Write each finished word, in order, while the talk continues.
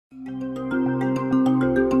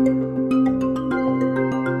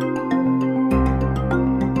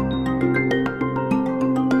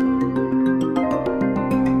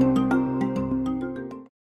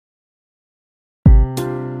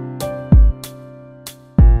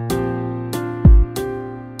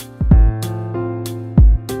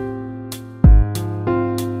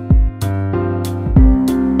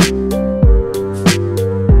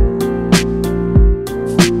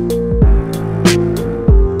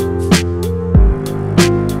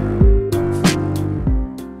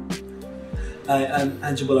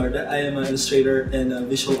Anjo Bolarda. I am an illustrator and a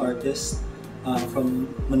visual artist from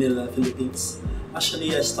Manila, Philippines.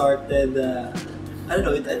 Actually, I started, I don't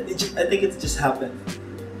know, I think it just happened.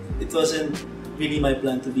 It wasn't really my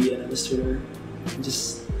plan to be an illustrator. I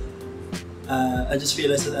just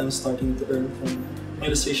realized that I'm starting to earn from my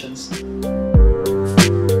illustrations.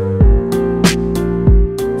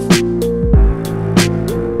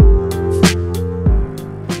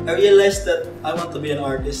 I realized that I want to be an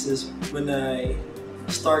artist is when I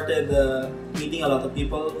started meeting a lot of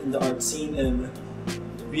people in the art scene and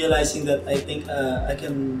realizing that I think I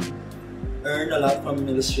can earn a lot from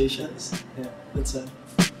illustrations. Yeah, that's.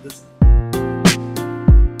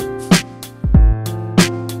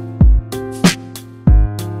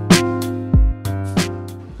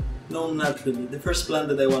 No, not really. The first plan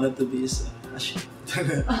that I wanted to be is a chef,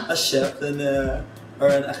 a chef and or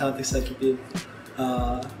an account executive.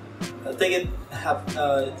 I think it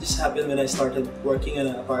just happened when I started working in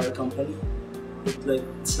an apparel company.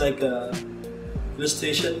 It's like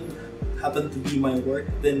illustration happened to be my work.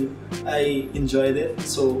 Then I enjoyed it,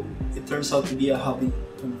 so it turns out to be a hobby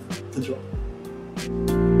to draw.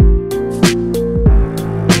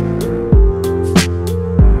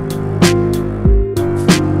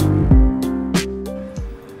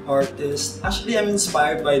 Artist. Actually, I'm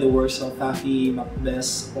inspired by the works of Fafi,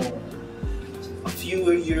 Macbeth, or a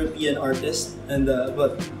few European artists, and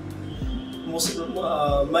but most of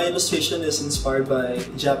my illustration is inspired by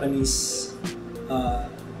Japanese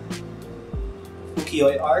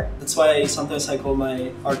ukiyo-e art. That's why sometimes I call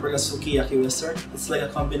my artwork as sukiyaki western. It's like a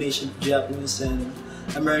combination of Japanese and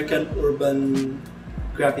American urban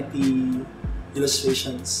graffiti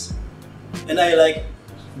illustrations, and I like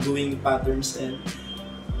doing patterns and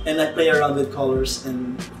I play around with colors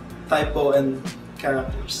and typo and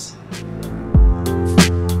characters.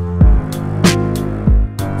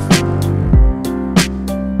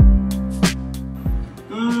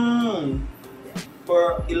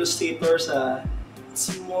 For illustrators,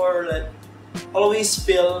 it's more like I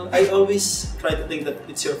always try to think that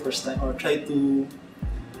it's your first time, or try to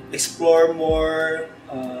explore more.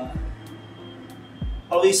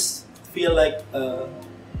 Always feel like a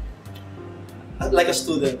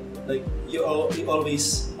student. Like you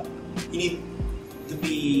need to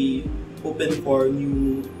be open for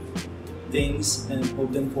new things and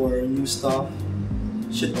open for new stuff.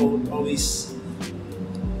 Should always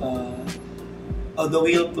the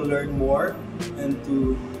will to learn more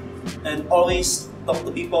and always talk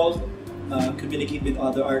to people, communicate with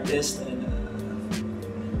other artists, and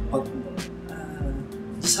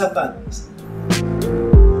just have fun.